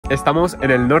Estamos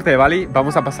en el norte de Bali,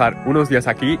 vamos a pasar unos días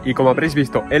aquí y como habréis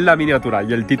visto en la miniatura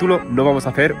y el título, no vamos a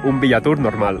hacer un villatour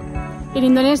normal. En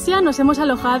Indonesia nos hemos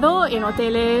alojado en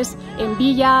hoteles, en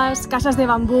villas, casas de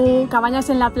bambú, cabañas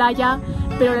en la playa,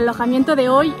 pero el alojamiento de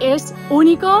hoy es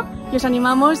único y os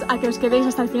animamos a que os quedéis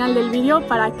hasta el final del vídeo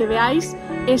para que veáis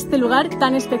este lugar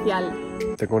tan especial.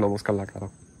 Tengo una mosca en la cara.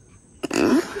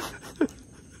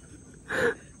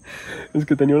 Es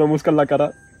que tenía una mosca en la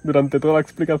cara durante toda la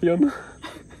explicación.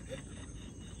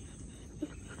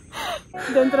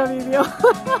 Dentro vídeo.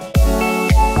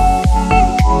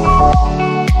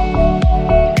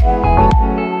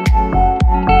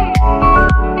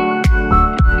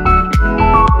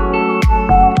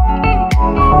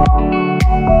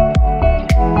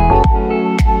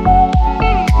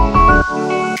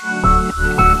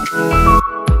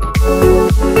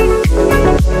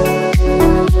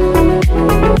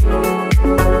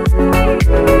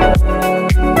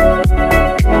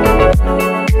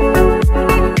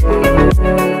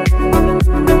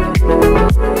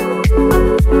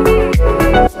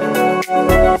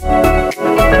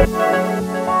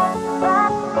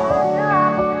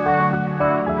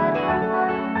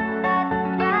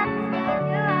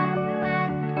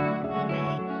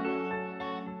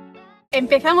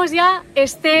 Empezamos ya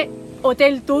este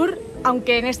hotel tour,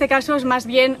 aunque en este caso es más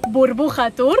bien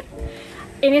burbuja tour.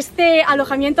 En este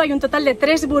alojamiento hay un total de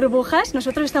 3 burbujas,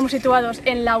 nosotros estamos situados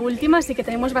en la última, así que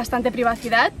tenemos bastante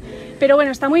privacidad, pero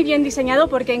bueno, está muy bien diseñado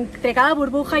porque entre cada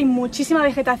burbuja hay muchísima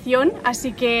vegetación,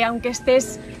 así que aunque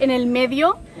estés en el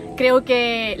medio, creo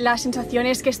que la sensación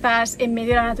es que estás en medio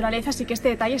de la naturaleza, así que este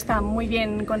detalle está muy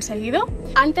bien conseguido.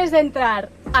 Antes de entrar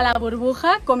a la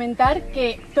burbuja, comentar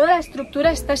que toda la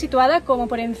estructura está situada como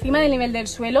por encima del nivel del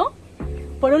suelo.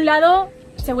 Por un lado,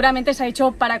 seguramente se ha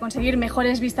hecho para conseguir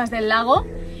mejores vistas del lago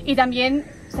y también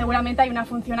seguramente hay una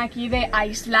función aquí de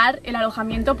aislar el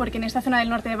alojamiento porque en esta zona del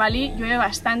norte de Bali llueve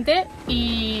bastante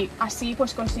y así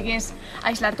pues consigues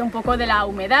aislarte un poco de la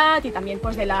humedad y también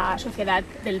pues de la suciedad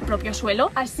del propio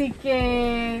suelo. Así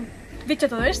que, dicho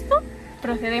todo esto,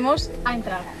 procedemos a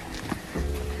entrar.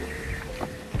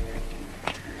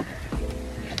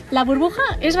 La burbuja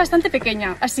es bastante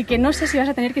pequeña, así que no sé si vas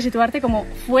a tener que situarte como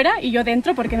fuera y yo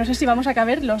dentro, porque no sé si vamos a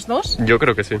caber los dos. Yo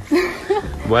creo que sí.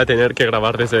 Voy a tener que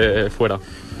grabar desde fuera.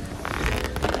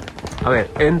 A ver,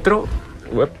 entro.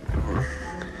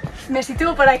 Me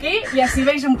sitúo por aquí y así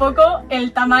veis un poco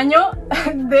el tamaño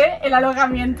del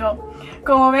alojamiento.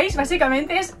 Como veis,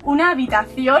 básicamente es una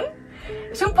habitación.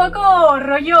 Es un poco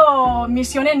rollo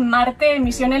misión en Marte,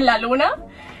 misión en la Luna.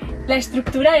 La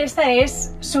estructura esta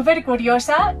es súper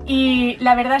curiosa y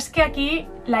la verdad es que aquí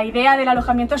la idea del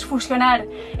alojamiento es fusionar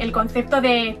el concepto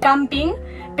de camping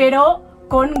pero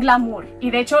con glamour y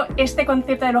de hecho este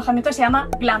concepto de alojamiento se llama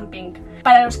glamping.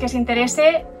 Para los que os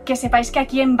interese, que sepáis que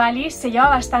aquí en Bali se lleva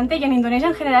bastante y en Indonesia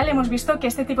en general hemos visto que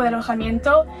este tipo de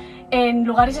alojamiento en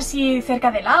lugares así cerca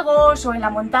de lagos o en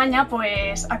la montaña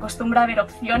pues acostumbra a haber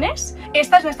opciones.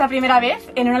 Esta es nuestra primera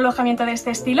vez en un alojamiento de este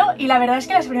estilo y la verdad es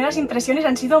que las primeras impresiones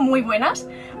han sido muy buenas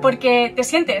porque te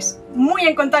sientes muy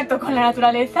en contacto con la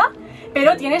naturaleza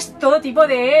pero tienes todo tipo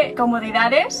de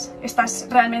comodidades, estás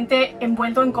realmente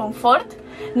envuelto en confort.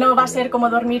 No va a ser como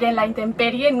dormir en la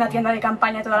intemperie, en una tienda de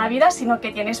campaña toda la vida, sino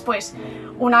que tienes pues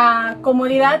una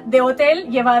comodidad de hotel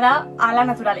llevada a la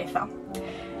naturaleza.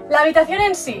 La habitación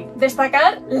en sí,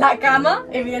 destacar la cama,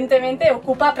 evidentemente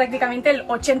ocupa prácticamente el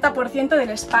 80% del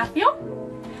espacio.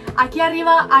 Aquí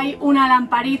arriba hay una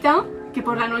lamparita que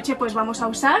por la noche pues vamos a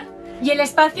usar. Y el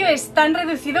espacio es tan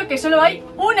reducido que solo hay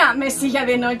una mesilla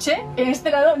de noche, en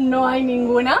este lado no hay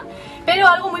ninguna, pero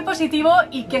algo muy positivo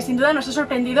y que sin duda nos ha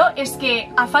sorprendido es que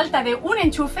a falta de un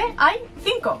enchufe hay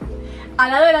 5.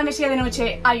 Al lado de la mesilla de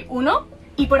noche hay 1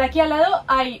 y por aquí al lado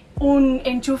hay un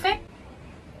enchufe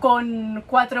con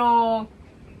 4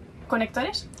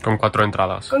 conectores. Con 4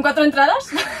 entradas. Con 4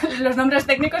 entradas, los nombres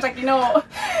técnicos aquí no...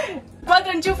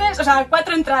 4 enchufes, o sea,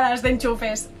 4 entradas de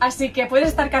enchufes, así que puedes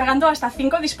estar cargando hasta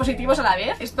 5 dispositivos a la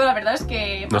vez. Esto la verdad es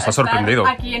que nos ha sorprendido.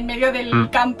 Aquí en medio del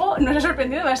campo nos ha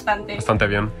sorprendido bastante. Bastante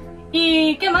bien.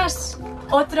 ¿Y qué más?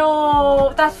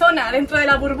 Otra zona dentro de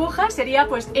la burbuja sería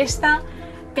pues esta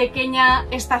pequeña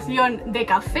estación de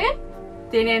café.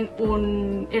 Tienen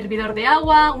un hervidor de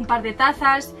agua, un par de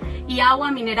tazas y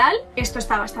agua mineral. Esto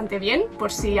está bastante bien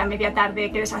por si a media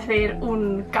tarde quieres hacer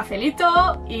un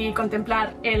cafelito y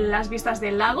contemplar las vistas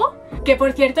del lago. Que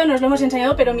por cierto, no os lo hemos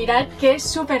enseñado, pero mirad qué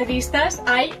súper vistas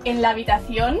hay en la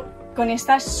habitación con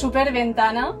esta súper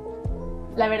ventana.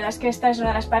 La verdad es que esta es una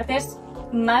de las partes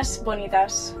más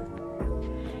bonitas.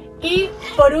 Y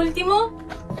por último,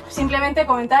 simplemente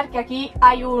comentar que aquí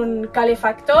hay un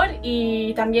calefactor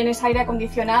y también es aire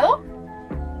acondicionado.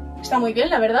 Está muy bien,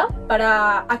 la verdad,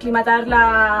 para aclimatar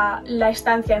la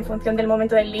estancia en función del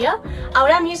momento del día.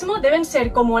 Ahora mismo deben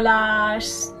ser como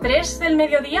las 3 del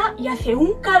mediodía y hace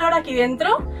un calor aquí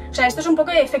dentro. O sea, esto es un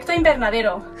poco de efecto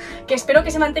invernadero, que espero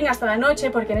que se mantenga hasta la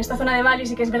noche, porque en esta zona de Bali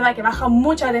sí que es verdad que baja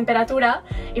mucho la temperatura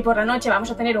y por la noche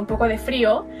vamos a tener un poco de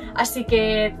frío, así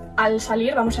que al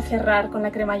salir vamos a cerrar con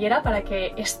la cremallera para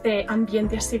que este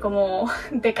ambiente así como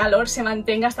de calor se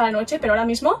mantenga hasta la noche, pero ahora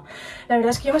mismo la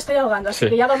verdad es que yo me estoy ahogando, así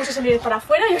que ya vamos a salir para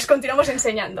afuera y os continuamos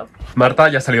enseñando. Marta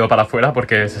ya ha salido para afuera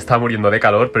porque se está muriendo de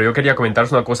calor, pero yo quería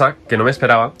comentaros una cosa que no me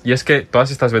esperaba, y es que todas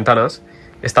estas ventanas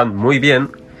están muy bien,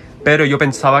 pero yo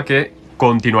pensaba que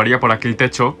continuaría por aquí el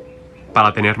techo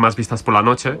para tener más vistas por la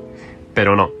noche,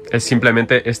 pero no, es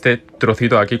simplemente este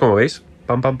trocito de aquí, como veis,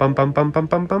 pam, pam, pam, pam, pam, pam,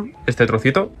 pam, pam, este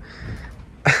trocito,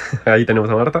 ahí tenemos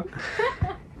a Marta,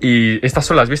 y estas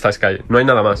son las vistas que hay, no hay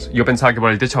nada más. Yo pensaba que por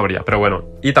el techo habría, pero bueno.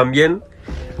 Y también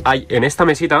hay en esta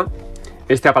mesita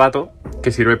este aparato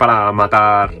que sirve para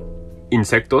matar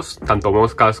insectos, tanto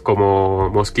moscas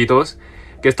como mosquitos,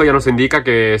 que esto ya nos indica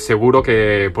que seguro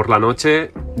que por la noche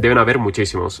deben haber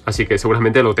muchísimos, así que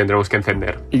seguramente lo tendremos que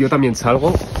encender. Y yo también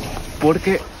salgo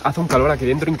porque hace un calor aquí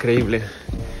dentro increíble.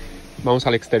 Vamos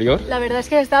al exterior. La verdad es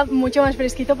que está mucho más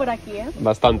fresquito por aquí, ¿eh?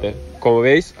 Bastante. Como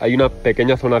veis, hay una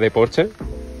pequeña zona de porche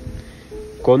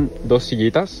con 2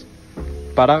 sillitas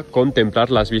para contemplar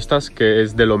las vistas, que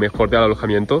es de lo mejor del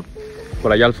alojamiento.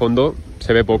 Por allá al fondo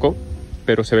se ve poco,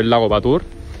 pero se ve el lago Batur,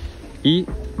 y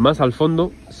más al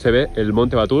fondo se ve el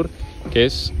monte Batur, que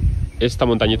es esta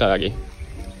montañita de aquí.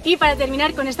 Y para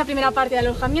terminar con esta primera parte del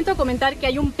alojamiento, comentar que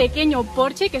hay un pequeño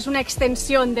porche que es una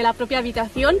extensión de la propia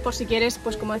habitación, por si quieres,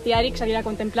 pues como decía Eric, salir a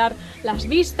contemplar las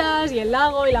vistas y el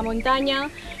lago y la montaña.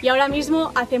 Y ahora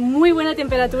mismo hace muy buena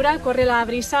temperatura, corre la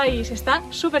brisa y se está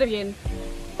súper bien.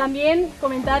 También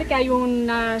comentar que hay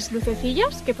unas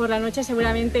lucecillas, que por la noche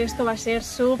seguramente esto va a ser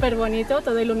súper bonito,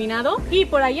 todo iluminado. Y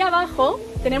por ahí abajo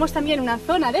tenemos también una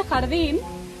zona de jardín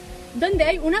donde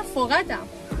hay una fogata.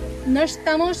 No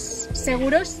estamos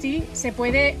seguros si se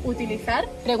puede utilizar.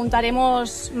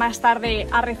 Preguntaremos más tarde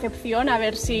a recepción a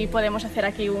ver si podemos hacer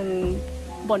aquí un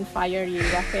bonfire y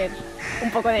hacer un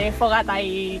poco de fogata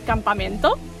y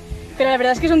campamento. Pero la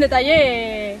verdad es que es un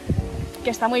detalle que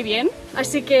está muy bien.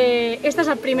 Así que esta es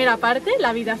la primera parte, la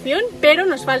habitación, pero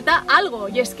nos falta algo,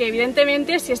 y es que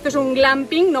evidentemente si esto es un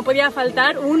glamping no podía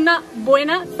faltar una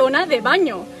buena zona de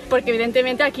baño, porque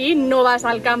evidentemente aquí no vas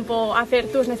al campo a hacer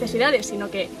tus necesidades,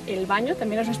 sino que el baño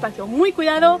también es un espacio muy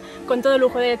cuidado, con todo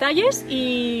lujo de detalles,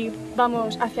 y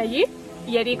vamos hacia allí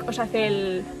y Eric os hace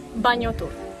el baño tour.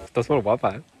 Estás muy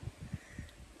guapa, ¿eh?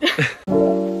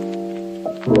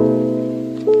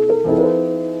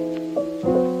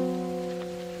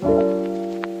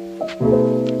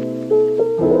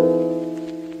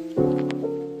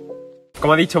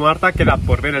 Como ha dicho Marta, queda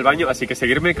por ver el baño, así que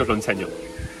seguirme que os lo enseño.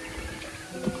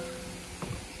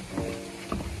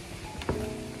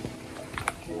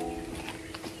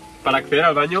 Para acceder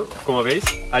al baño, como veis,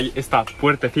 hay esta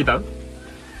puertecita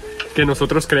que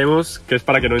nosotros creemos que es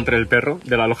para que no entre el perro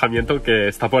del alojamiento, que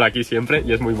está por aquí siempre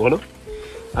y es muy mono.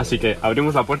 Así que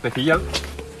abrimos la puertecilla.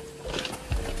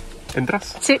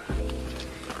 ¿Entras? Sí.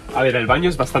 A ver, el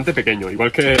baño es bastante pequeño,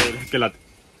 igual que la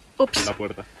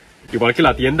puerta. Igual que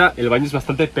la tienda, el baño es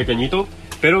bastante pequeñito,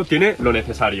 pero tiene lo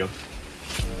necesario.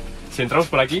 Si entramos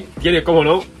por aquí, tiene, como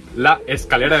no, la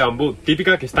escalera de bambú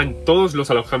típica que está en todos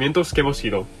los alojamientos que hemos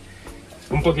ido.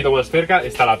 Un poquito más cerca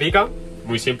está la pica,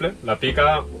 muy simple, la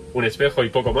pica, un espejo y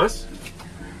poco más.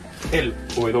 El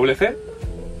WC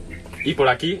y por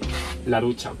aquí la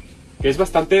ducha, que es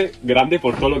bastante grande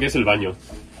por todo lo que es el baño.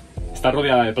 Está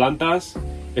rodeada de plantas,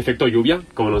 efecto lluvia,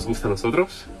 como nos gusta a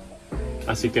nosotros.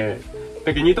 Así que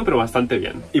pequeñito pero bastante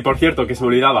bien. Y por cierto, que se me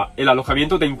olvidaba, el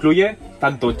alojamiento te incluye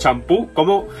tanto champú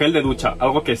como gel de ducha,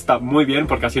 algo que está muy bien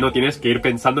porque así no tienes que ir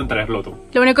pensando en traerlo tú.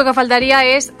 Lo único que faltaría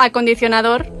es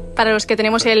acondicionador para los que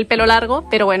tenemos el pelo largo,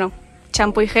 pero bueno,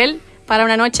 champú y gel para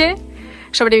una noche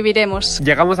sobreviviremos.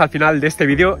 Llegamos al final de este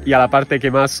vídeo y a la parte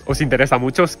que más os interesa a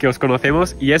muchos, que os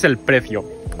conocemos, y es el precio.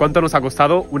 ¿Cuánto nos ha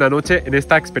costado una noche en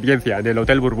esta experiencia, en el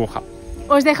Hotel Burbuja?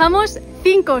 Os dejamos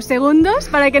 5 segundos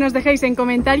para que nos dejéis en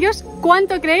comentarios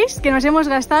cuánto creéis que nos hemos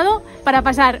gastado para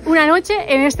pasar una noche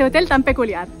en este hotel tan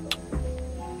peculiar.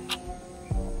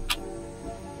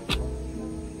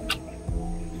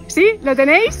 ¿Sí? ¿Lo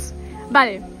tenéis?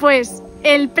 Vale, pues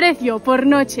el precio por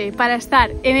noche para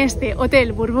estar en este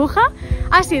Hotel Burbuja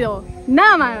ha sido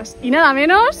nada más y nada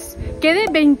menos que de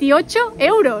 28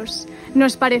 euros.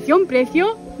 Nos pareció un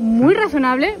precio muy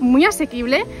razonable, muy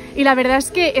asequible, y la verdad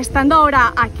es que estando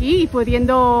ahora aquí y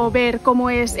pudiendo ver cómo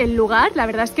es el lugar, la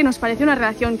verdad es que nos parece una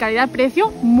relación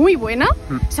calidad-precio muy buena.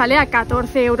 Sale a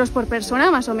 14 euros por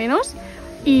persona más o menos,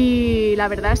 y la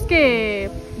verdad es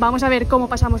que vamos a ver cómo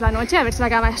pasamos la noche, a ver si la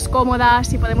cama es cómoda,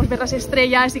 si podemos ver las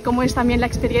estrellas y cómo es también la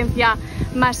experiencia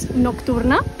más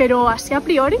nocturna, pero así a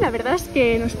priori la verdad es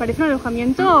que nos parece un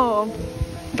alojamiento...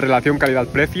 Relación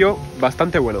calidad-precio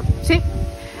bastante bueno. Sí,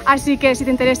 así que si te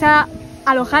interesa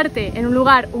alojarte en un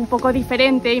lugar un poco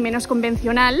diferente y menos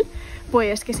convencional,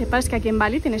 pues que sepas que aquí en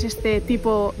Bali tienes este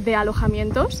tipo de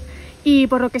alojamientos. Y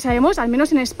por lo que sabemos, al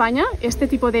menos en España, este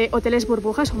tipo de hoteles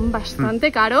burbuja son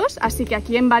bastante caros, así que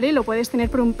aquí en Bali lo puedes tener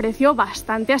por un precio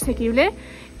bastante asequible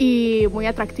y muy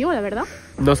atractivo, la verdad.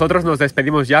 Nosotros nos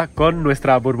despedimos ya con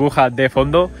nuestra burbuja de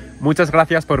fondo. Muchas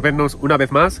gracias por vernos una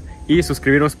vez más y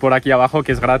suscribiros por aquí abajo,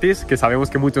 que es gratis, que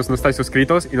sabemos que muchos no estáis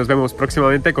suscritos, y nos vemos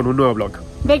próximamente con un nuevo vlog.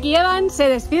 Becky y Evan se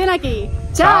despiden aquí.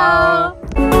 ¡Chao!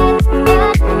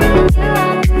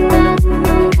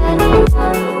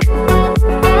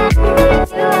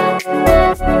 Yeah.